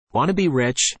Want to be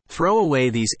rich? Throw away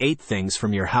these 8 things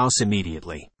from your house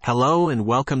immediately. Hello and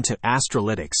welcome to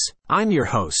Astrolytics. I'm your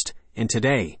host, and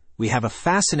today, we have a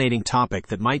fascinating topic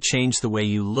that might change the way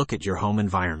you look at your home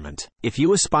environment. If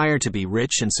you aspire to be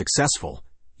rich and successful,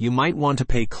 you might want to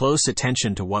pay close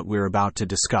attention to what we're about to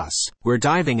discuss. We're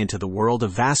diving into the world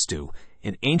of Vastu,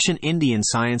 an ancient Indian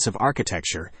science of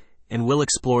architecture, and we'll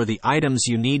explore the items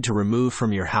you need to remove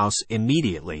from your house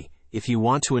immediately if you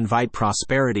want to invite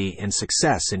prosperity and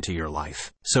success into your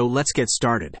life. So let's get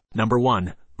started. Number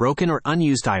 1. Broken or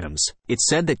unused items. It's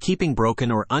said that keeping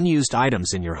broken or unused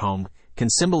items in your home can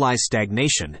symbolize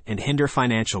stagnation and hinder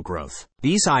financial growth.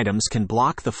 These items can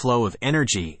block the flow of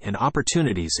energy and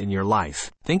opportunities in your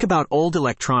life. Think about old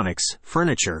electronics,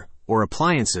 furniture, or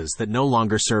appliances that no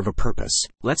longer serve a purpose.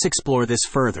 Let's explore this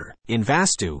further. In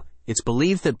Vastu, it's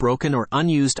believed that broken or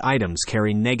unused items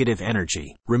carry negative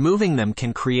energy. Removing them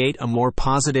can create a more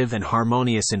positive and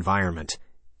harmonious environment,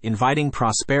 inviting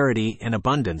prosperity and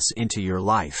abundance into your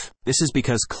life. This is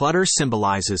because clutter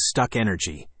symbolizes stuck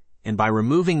energy, and by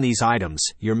removing these items,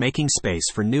 you're making space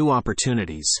for new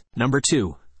opportunities. Number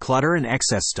 2. Clutter and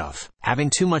excess stuff. Having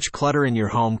too much clutter in your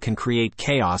home can create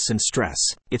chaos and stress.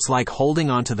 It's like holding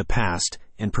on to the past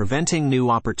and preventing new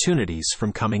opportunities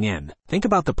from coming in. Think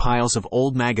about the piles of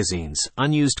old magazines,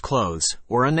 unused clothes,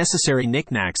 or unnecessary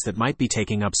knickknacks that might be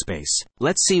taking up space.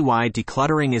 Let's see why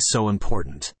decluttering is so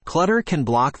important. Clutter can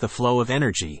block the flow of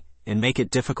energy and make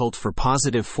it difficult for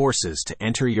positive forces to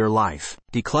enter your life.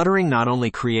 Decluttering not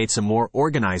only creates a more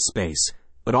organized space,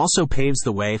 but also paves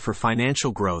the way for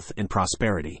financial growth and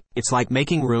prosperity. It's like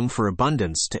making room for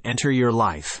abundance to enter your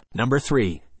life. Number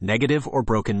 3. Negative or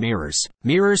broken mirrors.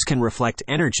 Mirrors can reflect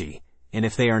energy, and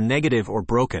if they are negative or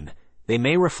broken, they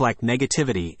may reflect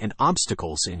negativity and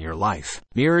obstacles in your life.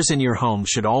 Mirrors in your home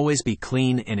should always be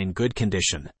clean and in good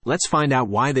condition. Let's find out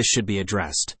why this should be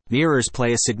addressed. Mirrors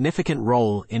play a significant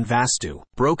role in Vastu.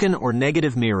 Broken or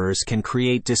negative mirrors can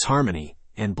create disharmony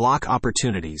and block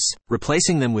opportunities.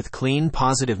 Replacing them with clean,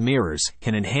 positive mirrors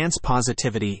can enhance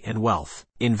positivity and wealth.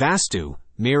 In Vastu,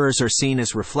 mirrors are seen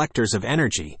as reflectors of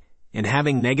energy, and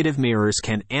having negative mirrors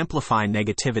can amplify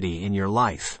negativity in your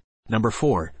life. Number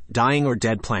 4. Dying or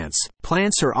dead plants.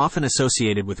 Plants are often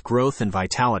associated with growth and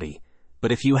vitality,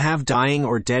 but if you have dying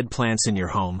or dead plants in your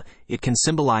home, it can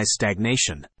symbolize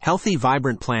stagnation. Healthy,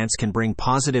 vibrant plants can bring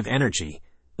positive energy,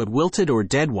 but wilted or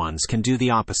dead ones can do the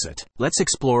opposite. Let's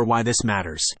explore why this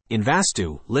matters. In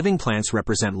Vastu, living plants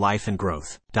represent life and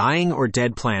growth. Dying or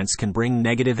dead plants can bring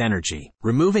negative energy.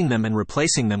 Removing them and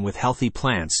replacing them with healthy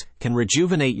plants can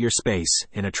rejuvenate your space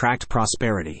and attract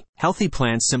prosperity. Healthy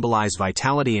plants symbolize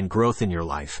vitality and growth in your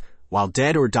life, while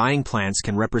dead or dying plants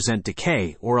can represent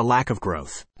decay or a lack of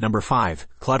growth. Number 5.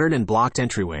 Cluttered and blocked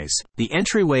entryways. The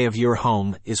entryway of your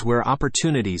home is where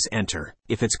opportunities enter.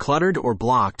 If it's cluttered or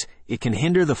blocked, it can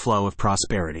hinder the flow of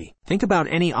prosperity. Think about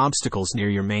any obstacles near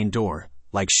your main door,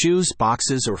 like shoes,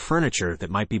 boxes, or furniture that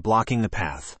might be blocking the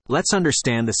path. Let's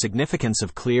understand the significance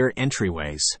of clear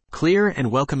entryways. Clear and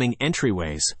welcoming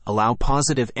entryways allow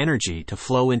positive energy to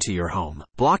flow into your home.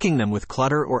 Blocking them with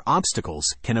clutter or obstacles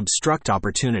can obstruct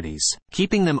opportunities.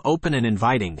 Keeping them open and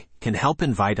inviting can help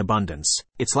invite abundance.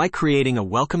 It's like creating a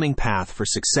welcoming path for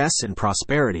success and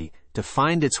prosperity to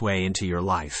find its way into your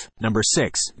life. Number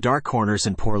 6. Dark corners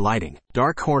and poor lighting.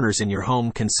 Dark corners in your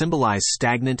home can symbolize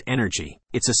stagnant energy.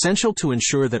 It's essential to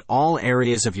ensure that all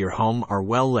areas of your home are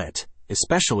well lit,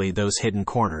 especially those hidden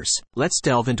corners. Let's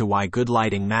delve into why good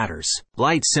lighting matters.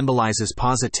 Light symbolizes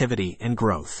positivity and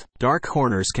growth. Dark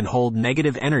corners can hold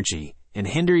negative energy and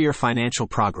hinder your financial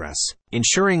progress.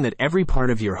 Ensuring that every part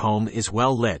of your home is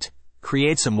well lit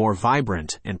creates a more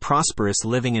vibrant and prosperous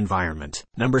living environment.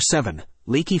 Number 7.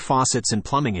 Leaky faucets and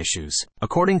plumbing issues.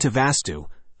 According to Vastu,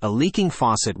 a leaking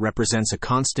faucet represents a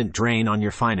constant drain on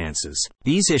your finances.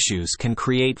 These issues can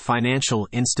create financial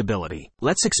instability.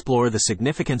 Let's explore the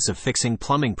significance of fixing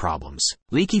plumbing problems.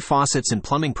 Leaky faucets and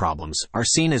plumbing problems are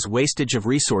seen as wastage of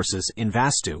resources in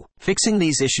Vastu. Fixing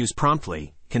these issues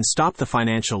promptly can stop the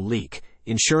financial leak,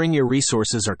 ensuring your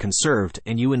resources are conserved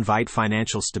and you invite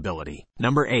financial stability.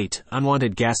 Number 8.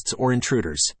 Unwanted guests or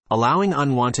intruders. Allowing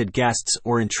unwanted guests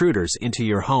or intruders into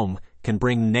your home can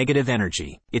bring negative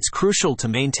energy. It's crucial to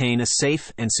maintain a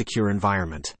safe and secure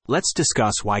environment. Let's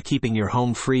discuss why keeping your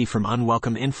home free from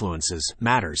unwelcome influences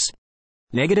matters.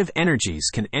 Negative energies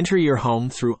can enter your home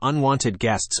through unwanted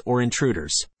guests or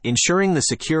intruders. Ensuring the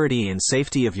security and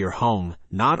safety of your home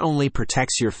not only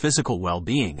protects your physical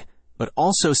well-being, but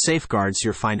also safeguards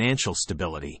your financial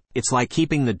stability. It's like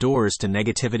keeping the doors to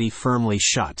negativity firmly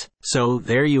shut. So,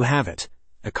 there you have it.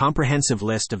 A comprehensive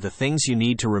list of the things you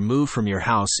need to remove from your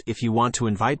house if you want to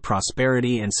invite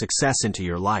prosperity and success into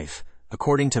your life.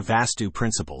 according to Vastu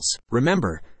principles.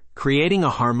 Remember, creating a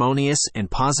harmonious and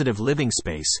positive living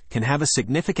space can have a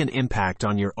significant impact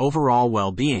on your overall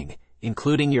well-being,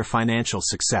 including your financial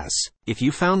success. If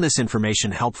you found this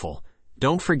information helpful,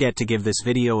 don't forget to give this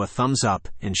video a thumbs up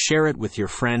and share it with your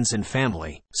friends and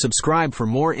family. Subscribe for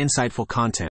more insightful content.